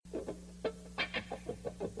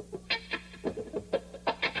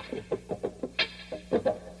Hi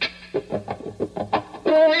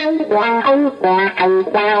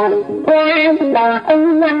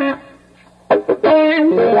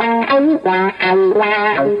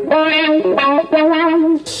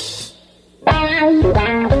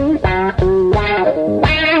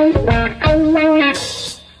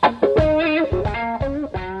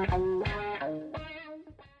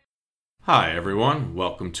everyone,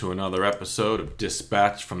 welcome to another episode of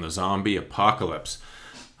Dispatch from the Zombie Apocalypse.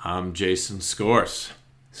 I'm Jason Scorse.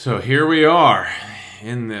 So here we are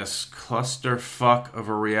in this clusterfuck of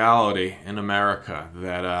a reality in America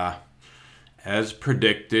that, as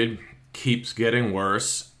predicted, keeps getting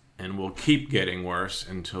worse and will keep getting worse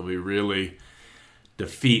until we really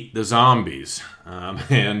defeat the zombies.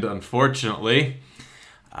 And unfortunately,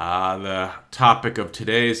 the topic of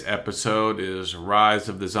today's episode is Rise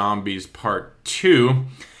of the Zombies Part 2,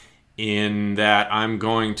 in that I'm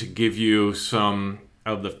going to give you some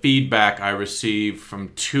of the feedback I received from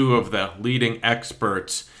two of the leading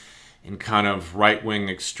experts in kind of right-wing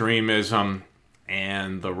extremism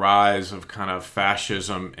and the rise of kind of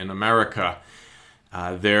fascism in America.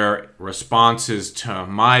 Their responses to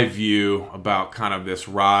my view about kind of this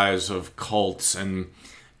rise of cults and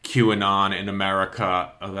QAnon in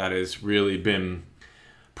America that has really been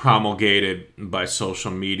promulgated by social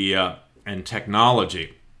media and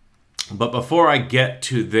technology. But before I get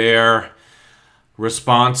to their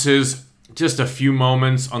responses, just a few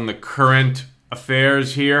moments on the current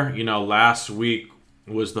affairs here. You know, last week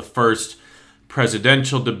was the first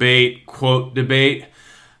presidential debate, quote debate,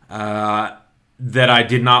 that I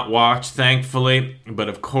did not watch, thankfully. But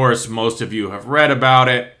of course, most of you have read about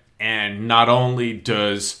it. And not only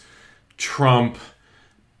does Trump,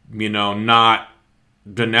 not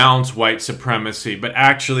denounce white supremacy, but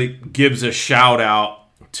actually gives a shout out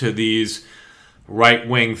to these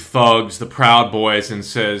right-wing thugs, the Proud Boys, and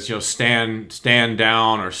says, stand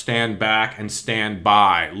down or stand back and stand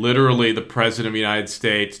by. Literally, the President of the United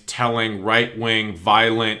States telling right-wing,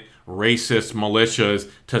 violent, racist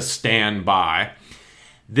militias to stand by.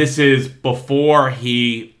 This is before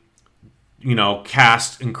he,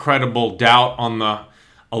 cast incredible doubt on the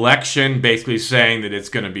election, basically saying that it's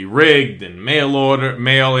going to be rigged and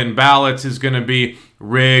mail-in ballots is going to be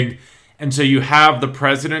rigged. And so you have the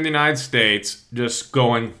President of the United States just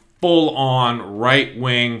going full-on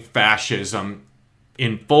right-wing fascism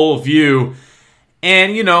in full view.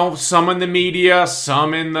 And, some in the media,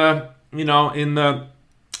 some in the, in the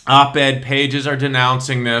op-ed pages are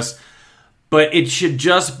denouncing this. But it should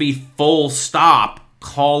just be full stop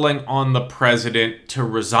calling on the president to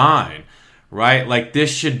resign, right? Like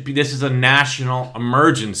this is a national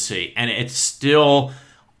emergency, and it's still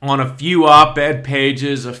on a few op-ed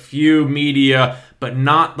pages, a few media, but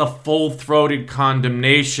not the full-throated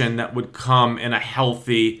condemnation that would come in a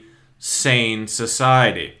healthy, sane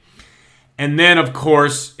society. And then, of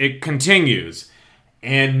course, it continues.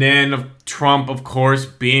 And then Trump, of course,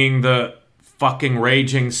 being the fucking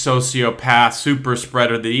raging sociopath super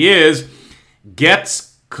spreader that he is,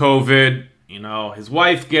 gets COVID. His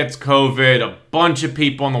wife gets COVID. A bunch of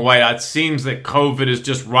people in the White House. It seems that COVID is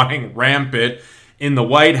just running rampant in the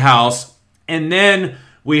White House. And then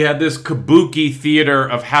we had this kabuki theater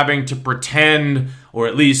of having to pretend, or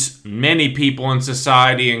at least many people in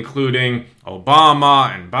society, including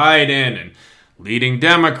Obama and Biden and leading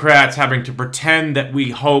Democrats, having to pretend that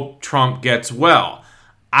we hope Trump gets well.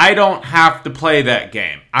 I don't have to play that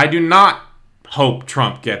game. I do not hope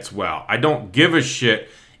Trump gets well. I don't give a shit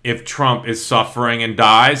if Trump is suffering and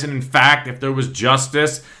dies. And in fact, if there was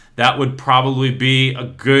justice, that would probably be a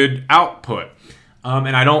good output.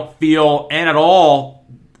 And I don't feel at all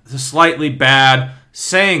slightly bad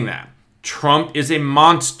saying that. Trump is a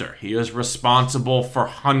monster. He is responsible for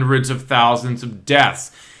hundreds of thousands of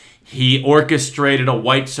deaths. He orchestrated a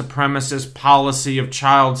white supremacist policy of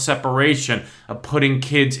child separation, of putting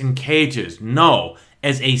kids in cages. No,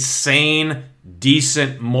 as a sane,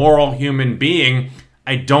 decent, moral human being,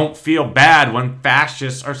 I don't feel bad when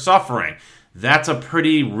fascists are suffering. That's a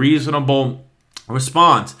pretty reasonable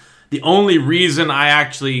response. The only reason I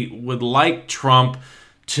actually would like Trump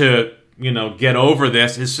to, get over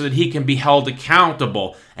this is so that he can be held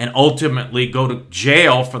accountable and ultimately go to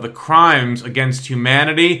jail for the crimes against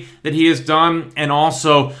humanity that he has done, and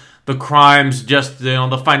also the crimes,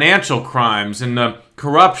 the financial crimes and the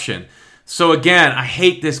corruption. So again, I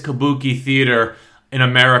hate this kabuki theater in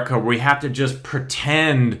America where we have to just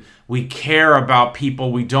pretend we care about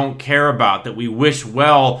people we don't care about, that we wish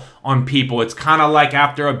well on people. It's kind of like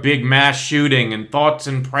after a big mass shooting and thoughts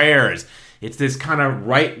and prayers. It's this kind of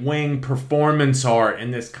right-wing performance art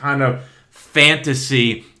and this kind of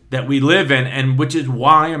fantasy that we live in, and which is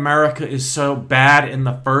why America is so bad in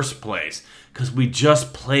the first place. Because we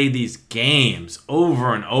just play these games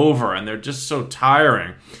over and over, and they're just so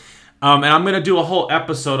tiring. And I'm going to do a whole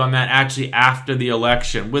episode on that actually after the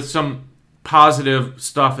election with some positive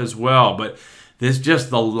stuff as well. But there's just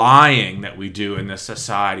the lying that we do in this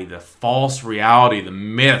society, the false reality, the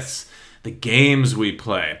myths, the games we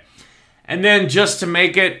play. And then just to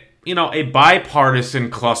make it, a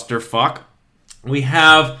bipartisan clusterfuck, we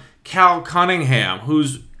have Cal Cunningham,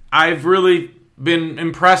 who's I've really been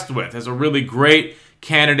impressed with as a really great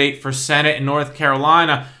candidate for Senate in North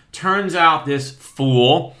Carolina. Turns out this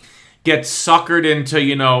fool gets suckered into,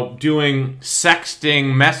 doing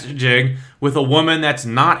sexting messaging with a woman that's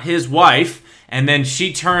not his wife, and then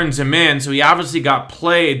she turns him in, so he obviously got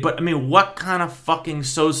played. But, what kind of fucking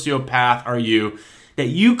sociopath are you that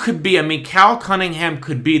you could be? Cal Cunningham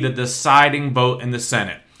could be the deciding vote in the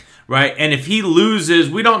Senate, right? And if he loses,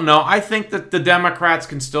 we don't know. I think that the Democrats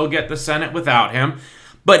can still get the Senate without him,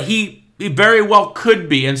 but he very well could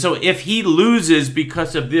be. And so if he loses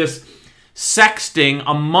because of this sexting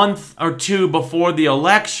a month or two before the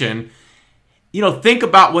election, think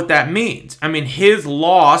about what that means. His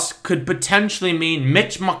loss could potentially mean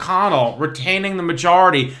Mitch McConnell retaining the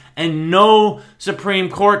majority and no Supreme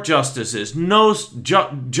Court justices, no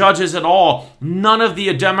judges at all, none of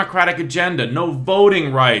the Democratic agenda, no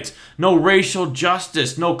voting rights, no racial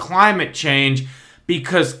justice, no climate change,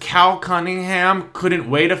 because Cal Cunningham couldn't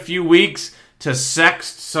wait a few weeks to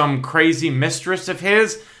sext some crazy mistress of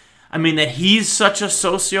his. That he's such a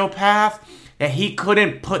sociopath that he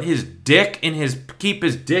couldn't keep his dick in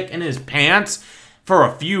his pants for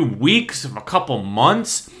a few weeks, a couple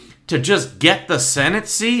months, to just get the Senate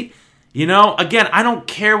seat. Again, I don't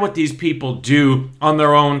care what these people do on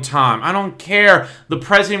their own time. I don't care. The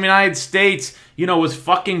President of the United States, was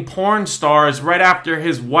fucking porn stars right after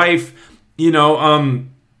his wife,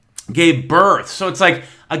 gave birth. So it's like,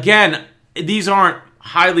 again, these aren't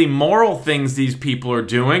highly moral things these people are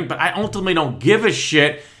doing, but I ultimately don't give a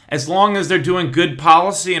shit as long as they're doing good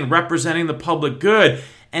policy and representing the public good.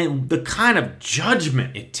 And the kind of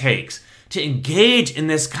judgment it takes to engage in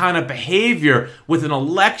this kind of behavior with an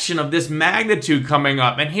election of this magnitude coming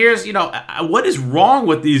up. And here's, what is wrong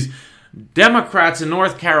with these Democrats in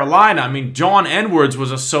North Carolina? John Edwards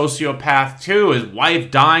was a sociopath too, his wife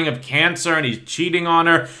dying of cancer and he's cheating on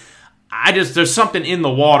her. There's something in the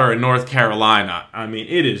water in North Carolina.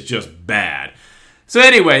 It is just bad. So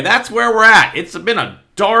anyway, that's where we're at. It's been a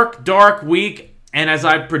dark, dark week, and as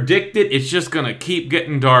I predicted, it's just going to keep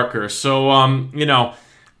getting darker. So,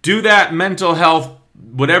 do that mental health,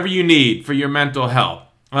 whatever you need for your mental health.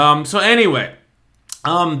 So anyway,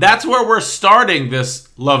 that's where we're starting this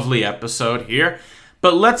lovely episode here.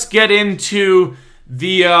 But let's get into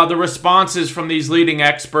the responses from these leading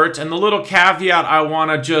experts. And the little caveat I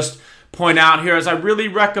want to just point out here is I really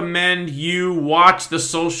recommend you watch The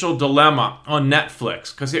Social Dilemma on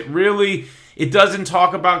Netflix, because it doesn't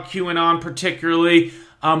talk about QAnon particularly,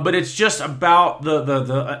 but it's just about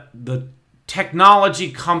the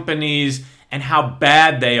technology companies and how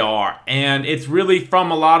bad they are. And it's really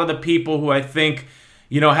from a lot of the people who I think,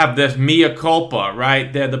 have this mea culpa,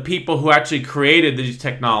 right? They're the people who actually created these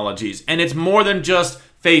technologies. And it's more than just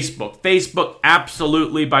Facebook. Facebook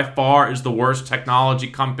absolutely by far is the worst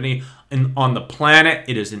technology company on the planet.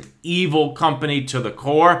 It is an evil company to the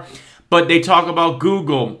core. But they talk about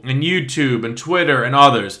Google and YouTube and Twitter and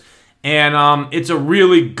others. And it's a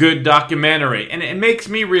really good documentary. And it makes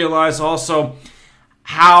me realize also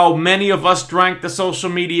how many of us drank the social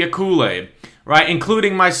media Kool-Aid, right?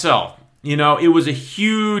 Including myself. It was a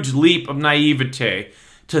huge leap of naivete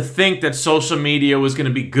to think that social media was going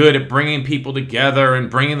to be good at bringing people together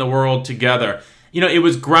and bringing the world together. It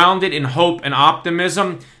was grounded in hope and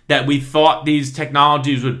optimism that we thought these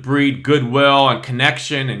technologies would breed goodwill and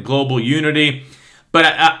connection and global unity.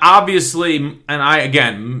 But obviously,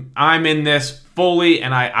 and I'm in this fully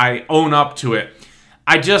and I own up to it.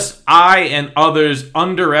 I and others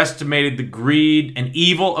underestimated the greed and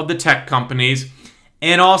evil of the tech companies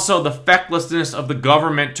and also the fecklessness of the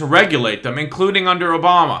government to regulate them, including under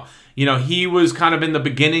Obama. He was kind of in the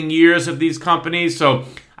beginning years of these companies, so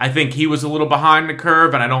I think he was a little behind the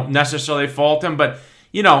curve, and I don't necessarily fault him, but,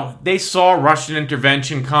 they saw Russian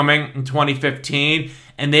intervention coming in 2015,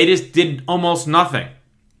 and they just did almost nothing.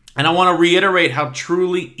 And I want to reiterate how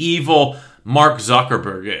truly evil Mark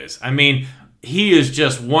Zuckerberg is. He is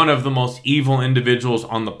just one of the most evil individuals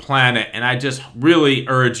on the planet, and I just really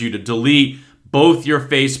urge you to delete both your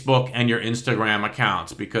Facebook and your Instagram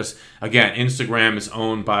accounts because, again, Instagram is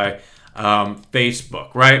owned by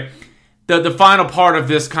Facebook, right? the final part of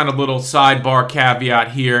this kind of little sidebar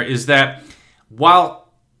caveat here is that while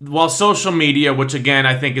social media, which again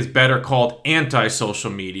I think is better called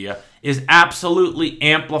anti-social media, is absolutely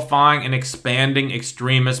amplifying and expanding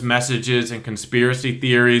extremist messages and conspiracy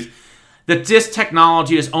theories, that this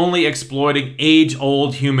technology is only exploiting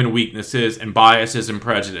age-old human weaknesses and biases and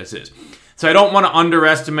prejudices. So I don't want to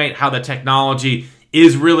underestimate how the technology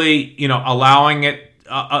is really, allowing it,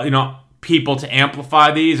 people to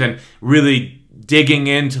amplify these and really digging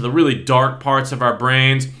into the really dark parts of our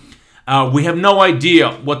brains. We have no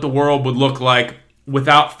idea what the world would look like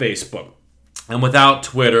without Facebook and without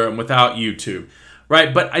Twitter and without YouTube,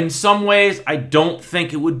 right? But in some ways, I don't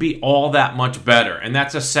think it would be all that much better. And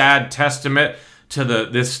that's a sad testament to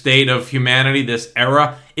this state of humanity, this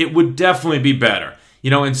era. It would definitely be better.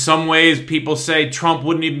 In some ways, people say Trump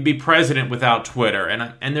wouldn't even be president without Twitter.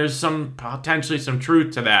 And there's potentially some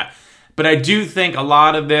truth to that. But I do think a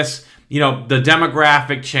lot of this, the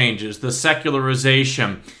demographic changes, the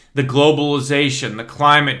secularization, the globalization, the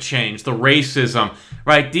climate change, the racism,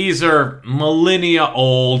 right? These are millennia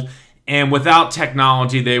old, and without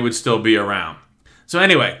technology, they would still be around. So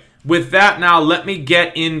anyway, with that now, let me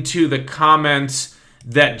get into the comments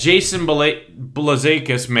that Jason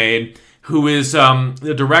Blazakis made, who is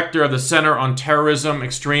the director of the Center on Terrorism,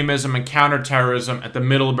 Extremism, and Counterterrorism at the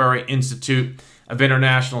Middlebury Institute of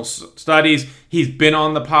International Studies. He's been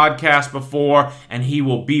on the podcast before, and he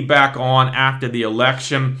will be back on after the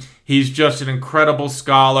election. He's just an incredible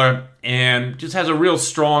scholar and just has a real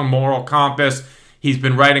strong moral compass. He's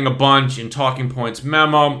been writing a bunch in Talking Points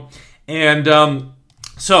Memo. And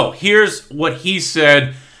so here's what he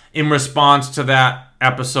said in response to that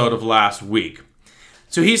episode of last week.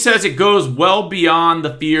 So he says it goes well beyond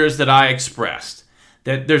the fears that I expressed,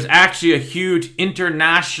 that there's actually a huge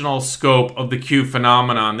international scope of the Q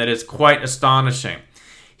phenomenon that is quite astonishing.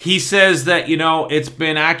 He says that,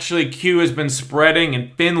 Q has been spreading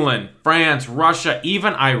in Finland, France, Russia,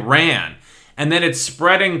 even Iran. And then it's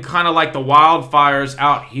spreading kind of like the wildfires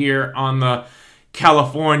out here on the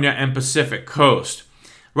California and Pacific coast.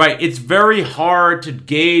 Right? It's very hard to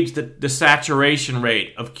gauge the saturation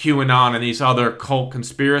rate of QAnon and these other cult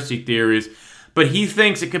conspiracy theories. But he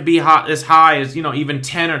thinks it could be as high as, even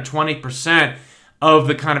 10 or 20% of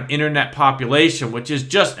the kind of internet population, which is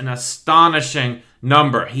just an astonishing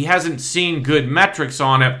number. He hasn't seen good metrics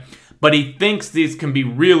on it, but he thinks these can be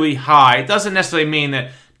really high. It doesn't necessarily mean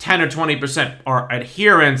that 10 or 20% are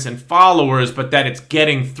adherents and followers, but that it's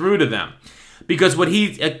getting through to them. Because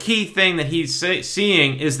a key thing that he's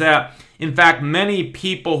seeing is that, in fact, many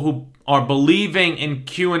people who are believing in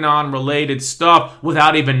QAnon-related stuff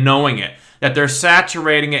without even knowing it, that they're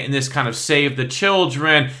saturating it in this kind of save the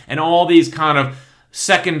children and all these kind of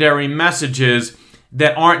secondary messages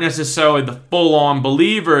that aren't necessarily the full-on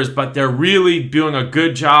believers, but they're really doing a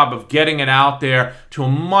good job of getting it out there to a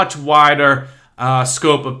much wider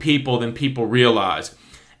scope of people than people realize.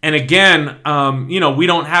 And again, we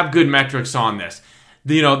don't have good metrics on this.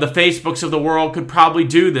 The Facebooks of the world could probably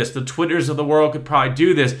do this. The Twitters of the world could probably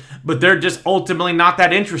do this, but they're just ultimately not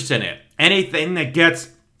that interested in it. Anything that gets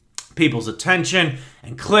people's attention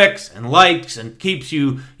and clicks and likes and keeps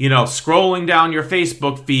you, scrolling down your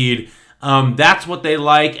Facebook feed, that's what they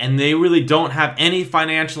like, and they really don't have any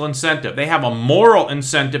financial incentive. They have a moral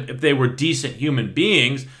incentive if they were decent human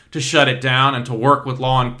beings to shut it down and to work with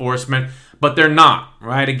law enforcement, but they're not,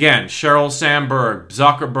 right? Again, Sheryl Sandberg,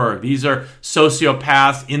 Zuckerberg, these are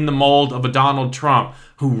sociopaths in the mold of a Donald Trump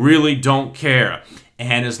who really don't care.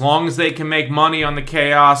 And as long as they can make money on the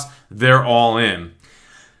chaos, they're all in.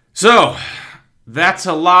 So, that's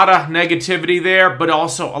a lot of negativity there, but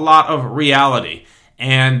also a lot of reality.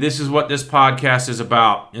 And this is what this podcast is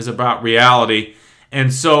about reality.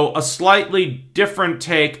 And so, a slightly different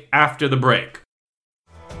take after the break.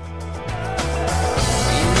 In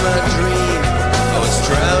my dream, I was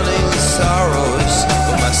drowning in sorrows,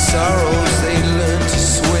 but my sorrows, they learned to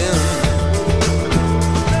swim.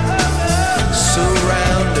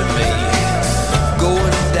 Surrounding me,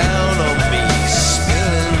 going down on me,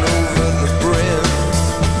 spilling over the brim.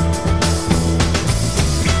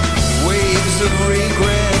 Waves of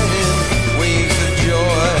regret and waves of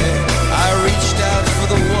joy. I reached out for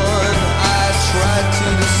the one I tried to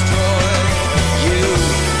destroy. You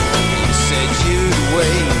said you'd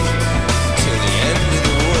wait till the end of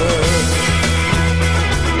the world.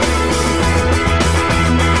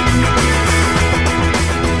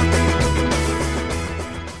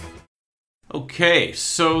 Okay,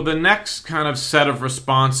 so the next kind of set of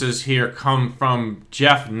responses here come from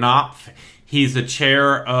Jeff Knopf. He's the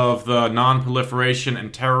chair of the Non-Proliferation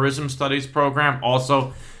and Terrorism Studies program,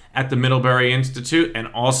 also at the Middlebury Institute and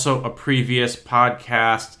also a previous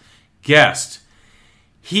podcast guest.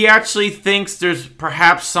 He actually thinks there's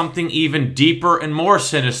perhaps something even deeper and more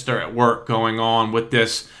sinister at work going on with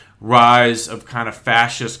this rise of kind of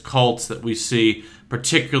fascist cults that we see,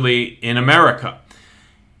 particularly in America.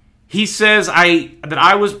 He says that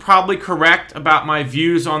I was probably correct about my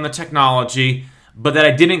views on the technology, but that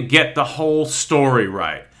I didn't get the whole story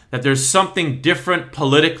right. That there's something different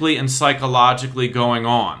politically and psychologically going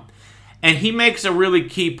on. And he makes a really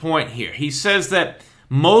key point here. He says that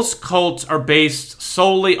most cults are based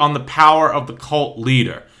solely on the power of the cult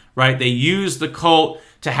leader, right? They use the cult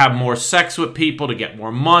to have more sex with people, to get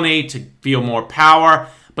more money, to feel more power.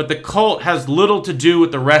 But the cult has little to do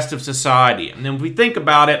with the rest of society. And then if we think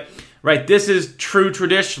about it, right, this is true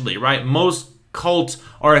traditionally, right? Most cults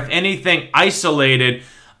are, if anything, isolated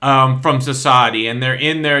from society, and they're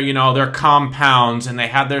in their, their compounds, and they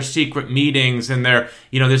have their secret meetings, and they're,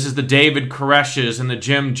 this is the David Koreshes and the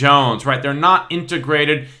Jim Jones, right? They're not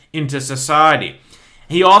integrated into society.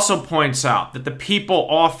 He also points out that the people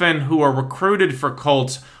often who are recruited for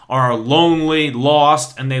cults are lonely,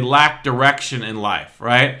 lost, and they lack direction in life,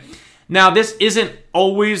 right? Now, this isn't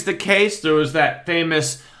always the case. There was that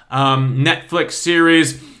famous Netflix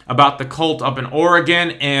series about the cult up in Oregon,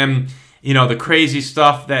 and the crazy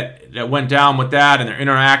stuff that went down with that, and their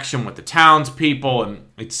interaction with the townspeople, and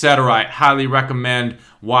etc. I highly recommend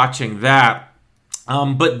watching that.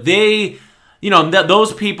 But they,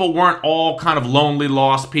 those people weren't all kind of lonely,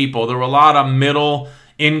 lost people. There were a lot of middle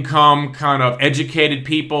income, kind of educated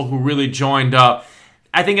people who really joined up.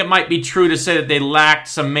 I think it might be true to say that they lacked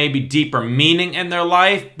some maybe deeper meaning in their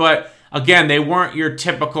life, but again, they weren't your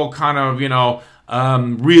typical kind of,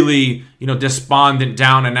 really, despondent,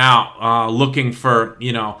 down and out, looking for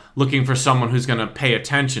someone who's going to pay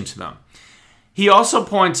attention to them. He also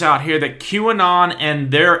points out here that QAnon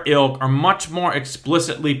and their ilk are much more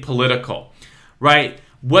explicitly political, right?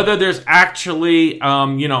 Whether there's actually,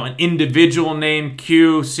 an individual named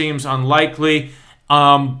Q seems unlikely,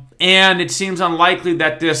 and it seems unlikely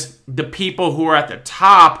that the people who are at the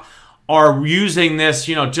top are using this,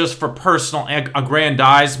 just for personal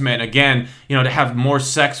aggrandizement, again, to have more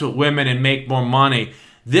sex with women and make more money.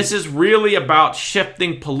 This is really about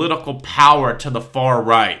shifting political power to the far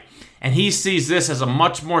right. And he sees this as a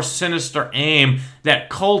much more sinister aim that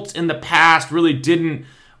cults in the past really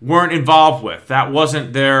weren't involved with. That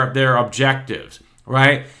wasn't their objectives,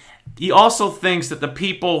 right? He also thinks that the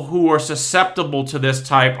people who are susceptible to this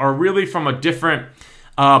type are really from a different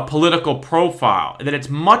political profile, that it's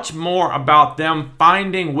much more about them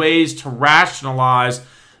finding ways to rationalize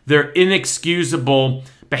their inexcusable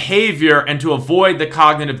behavior and to avoid the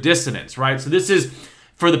cognitive dissonance, right? So this is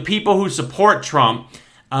for the people who support Trump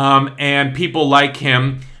and people like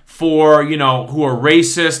him, for, who are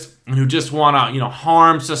racist and who just want to,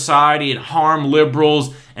 harm society and harm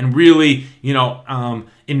liberals and really,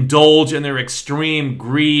 indulge in their extreme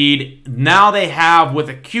greed. Now they have, with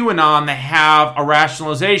a QAnon, they have a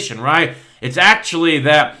rationalization, right? It's actually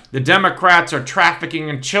that the Democrats are trafficking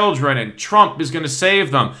in children and Trump is going to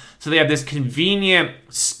save them. So they have this convenient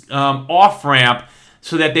off-ramp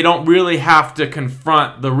so that they don't really have to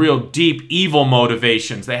confront the real deep evil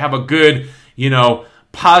motivations. They have a good,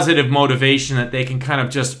 positive motivation that they can kind of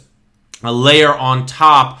just layer on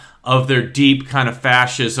top of their deep kind of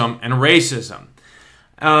fascism and racism.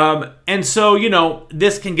 And so,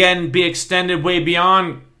 this can again be extended way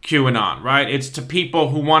beyond QAnon, right? It's to people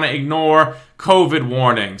who want to ignore COVID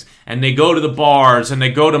warnings, and they go to the bars, and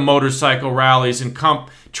they go to motorcycle rallies and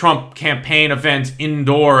Trump campaign events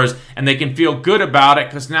indoors, and they can feel good about it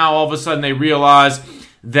because now all of a sudden they realize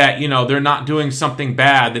that, they're not doing something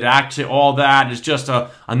bad, that actually all that is just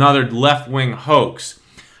another left-wing hoax,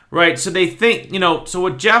 right? So they think, so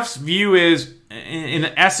what Jeff's view is, in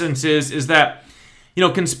essence, is that,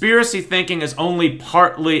 conspiracy thinking is only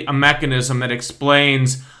partly a mechanism that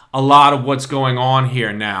explains a lot of what's going on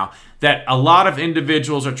here now. That a lot of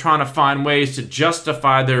individuals are trying to find ways to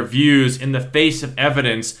justify their views in the face of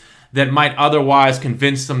evidence that might otherwise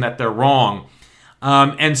convince them that they're wrong.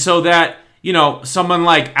 And so that, someone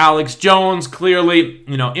like Alex Jones, clearly,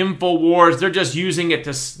 InfoWars, they're just using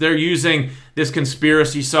they're using this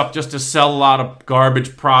conspiracy stuff just to sell a lot of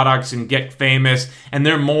garbage products and get famous. And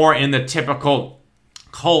they're more in the typical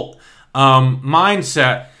cult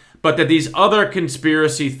mindset, but that these other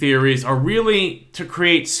conspiracy theories are really to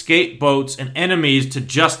create scapegoats and enemies to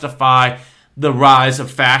justify the rise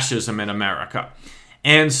of fascism in America.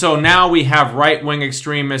 And so now we have right-wing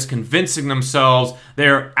extremists convincing themselves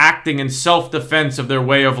they're acting in self-defense of their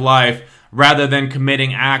way of life rather than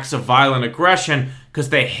committing acts of violent aggression because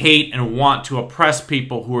they hate and want to oppress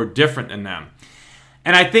people who are different than them.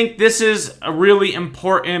 And I think this is a really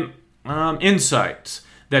important insight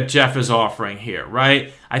that Jeff is offering here,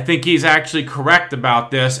 right? I think he's actually correct about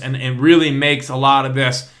this and really makes a lot of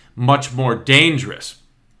this much more dangerous,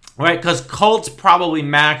 right? Because cults probably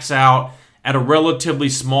max out at a relatively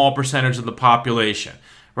small percentage of the population,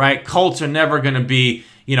 right? Cults are never going to be,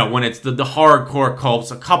 when it's the hardcore cults,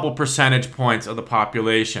 a couple percentage points of the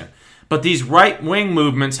population. But these right-wing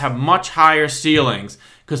movements have much higher ceilings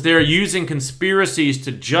because they're using conspiracies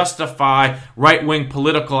to justify right-wing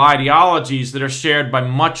political ideologies that are shared by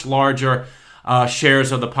much larger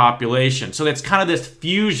shares of the population. So it's kind of this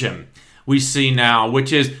fusion we see now,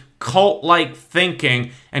 which is cult-like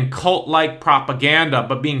thinking and cult-like propaganda,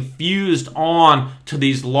 but being fused on to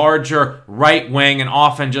these larger right-wing and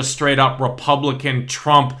often just straight-up Republican,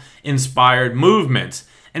 Trump-inspired movements.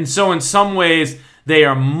 And so in some ways, they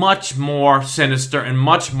are much more sinister and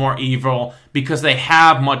much more evil because they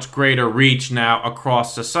have much greater reach now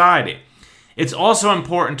across society. It's also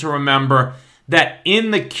important to remember that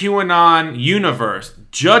in the QAnon universe,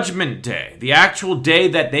 Judgment Day, the actual day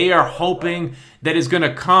that they are hoping that is going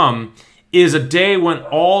to come, is a day when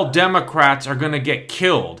all Democrats are going to get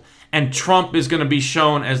killed and Trump is going to be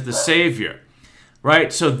shown as the savior,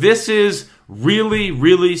 right? So this is really,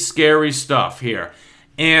 really scary stuff here.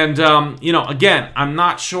 And, again, I'm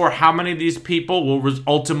not sure how many of these people will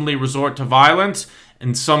ultimately resort to violence.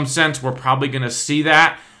 In some sense, we're probably going to see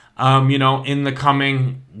that, in the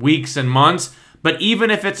coming weeks and months. But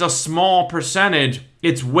even if it's a small percentage,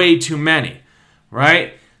 it's way too many,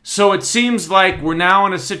 right? So it seems like we're now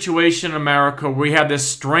in a situation in America where we have this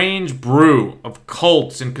strange brew of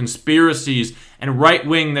cults and conspiracies and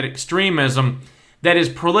right-wing extremism that is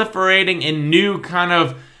proliferating in new kind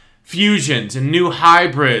of fusions and new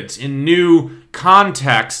hybrids in new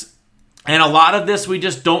contexts. And a lot of this, we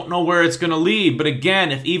just don't know where it's going to lead. But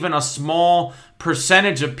again, if even a small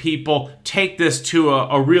percentage of people take this to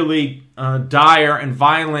a really dire and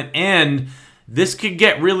violent end, this could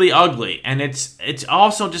get really ugly. And it's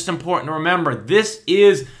also just important to remember, this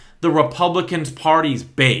is the Republican Party's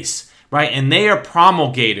base, right? And they are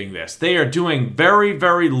promulgating this. They are doing very,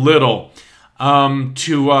 very little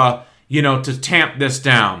to tamp this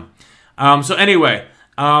down. So anyway,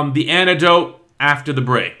 the antidote after the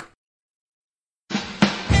break.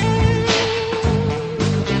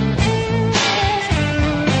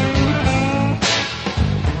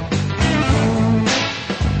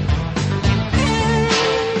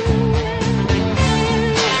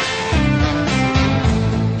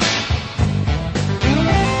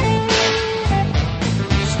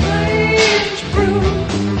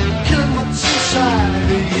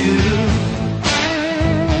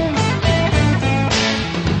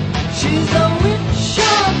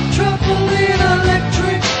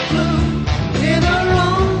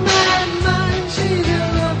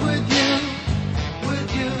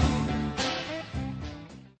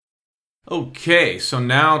 Okay, so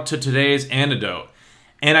now to today's antidote.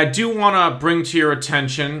 And I do want to bring to your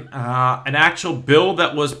attention an actual bill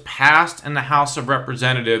that was passed in the House of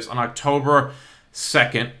Representatives on October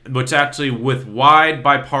 2nd, which actually with wide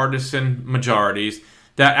bipartisan majorities,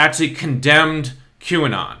 that actually condemned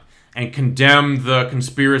QAnon and condemned the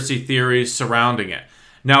conspiracy theories surrounding it.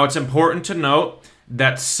 Now, it's important to note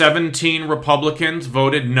that 17 Republicans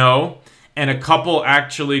voted no, and a couple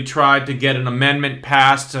actually tried to get an amendment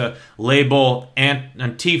passed to label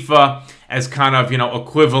Antifa as kind of,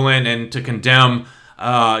 equivalent and to condemn,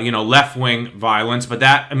 left-wing violence. But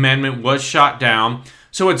that amendment was shot down.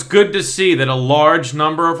 So it's good to see that a large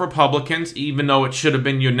number of Republicans, even though it should have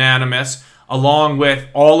been unanimous, along with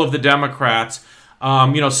all of the Democrats,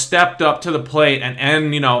 stepped up to the plate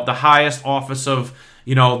and the highest office of,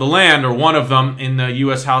 the land, or one of them in the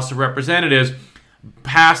U.S. House of Representatives,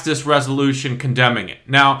 passed this resolution condemning it.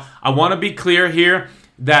 Now, I want to be clear here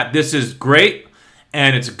that this is great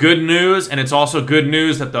and it's good news, and it's also good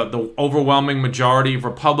news that the overwhelming majority of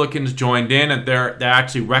Republicans joined in, and they're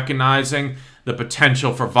actually recognizing the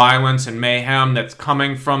potential for violence and mayhem that's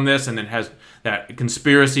coming from this, and that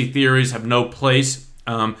conspiracy theories have no place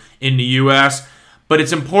in the U.S. But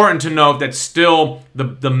it's important to note that still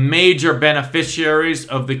the major beneficiaries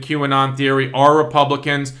of the QAnon theory are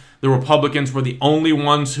Republicans. The Republicans were the only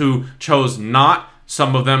ones who chose not.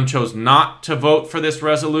 Some of them chose not to vote for this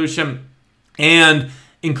resolution, and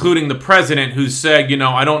including the president, who said,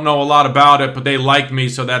 I don't know a lot about it, but they like me,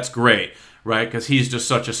 so that's great, right? Because he's just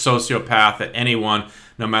such a sociopath that anyone,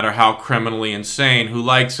 no matter how criminally insane, who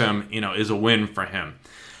likes him, is a win for him.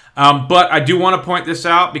 But I do want to point this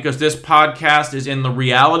out because this podcast is in the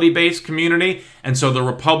reality-based community, and so the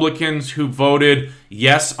Republicans who voted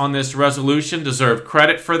yes on this resolution deserve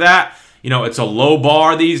credit for that. It's a low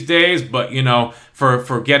bar these days, but,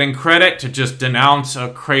 for getting credit to just denounce a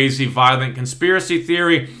crazy, violent conspiracy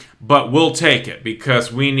theory, but we'll take it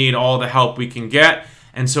because we need all the help we can get.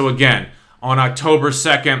 And so again, on October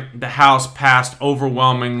 2nd, the House passed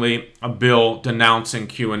overwhelmingly a bill denouncing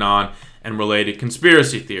QAnon and related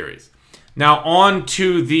conspiracy theories. Now on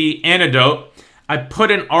to the antidote. I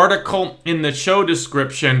put an article in the show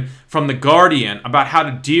description from The Guardian about how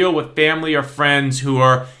to deal with family or friends who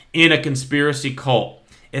are in a conspiracy cult.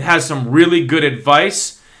 It has some really good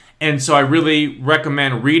advice, and so I really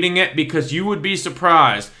recommend reading it because you would be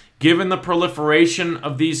surprised. Given the proliferation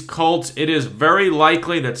of these cults, it is very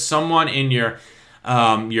likely that someone in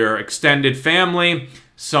your extended family,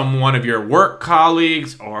 one of your work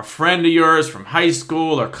colleagues, or a friend of yours from high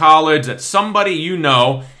school or college, that somebody you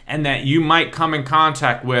know and that you might come in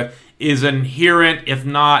contact with is an adherent, if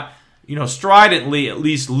not, stridently, at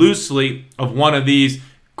least loosely, of one of these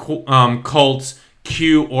cults,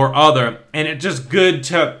 Q or other. And it's just good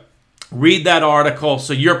to read that article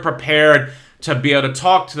so you're prepared to be able to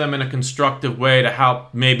talk to them in a constructive way to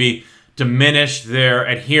help maybe diminish their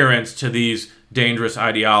adherence to these dangerous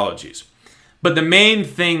ideologies. But the main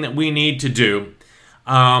thing that we need to do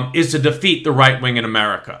is to defeat the right wing in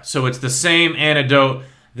America. So it's the same antidote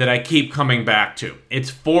that I keep coming back to.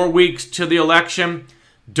 It's 4 weeks to the election.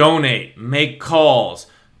 Donate, make calls,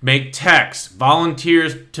 make texts,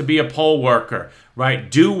 volunteers to be a poll worker, right?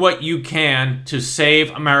 Do what you can to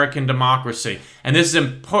save American democracy. And this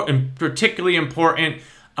is particularly important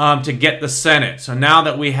to get the Senate. So now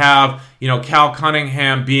that we have, Cal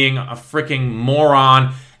Cunningham being a freaking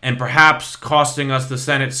moron and perhaps costing us the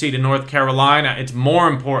Senate seat in North Carolina, it's more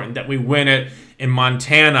important that we win it in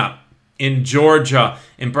Montana, in Georgia,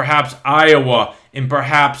 in perhaps Iowa, in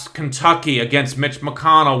perhaps Kentucky against Mitch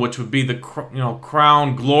McConnell, which would be the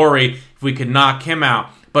crown glory if we could knock him out.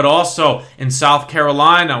 But also in South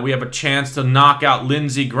Carolina, we have a chance to knock out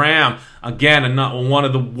Lindsey Graham, again, one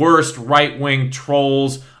of the worst right-wing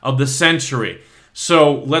trolls of the century.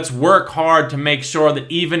 So let's work hard to make sure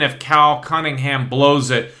that even if Cal Cunningham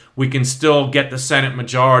blows it, we can still get the Senate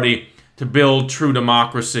majority to build true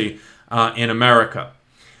democracy in America.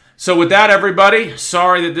 So with that, everybody,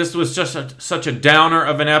 sorry that this was just such a downer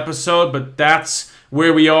of an episode, but that's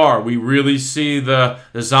where we are. We really see the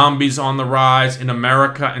zombies on the rise in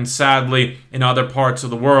America and sadly in other parts of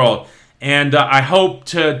the world. And I hope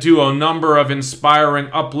to do a number of inspiring,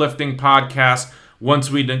 uplifting podcasts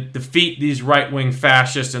once we defeat these right-wing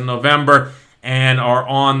fascists in November and are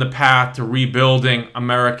on the path to rebuilding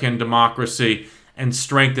American democracy and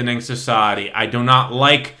strengthening society. I do not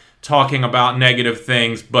like talking about negative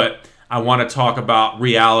things, but I want to talk about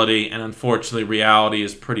reality, and unfortunately reality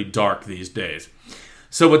is pretty dark these days.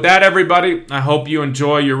 So with that, everybody, I hope you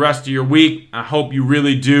enjoy your rest of your week. I hope you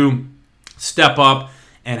really do step up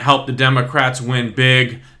and help the Democrats win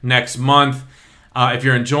big next month. If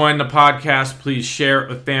you're enjoying the podcast, please share it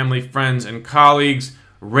with family, friends, and colleagues.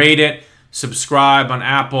 Rate it, subscribe on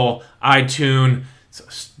Apple, iTunes,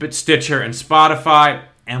 Stitcher, and Spotify.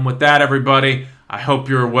 And with that, everybody, I hope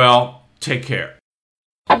you're well. Take care.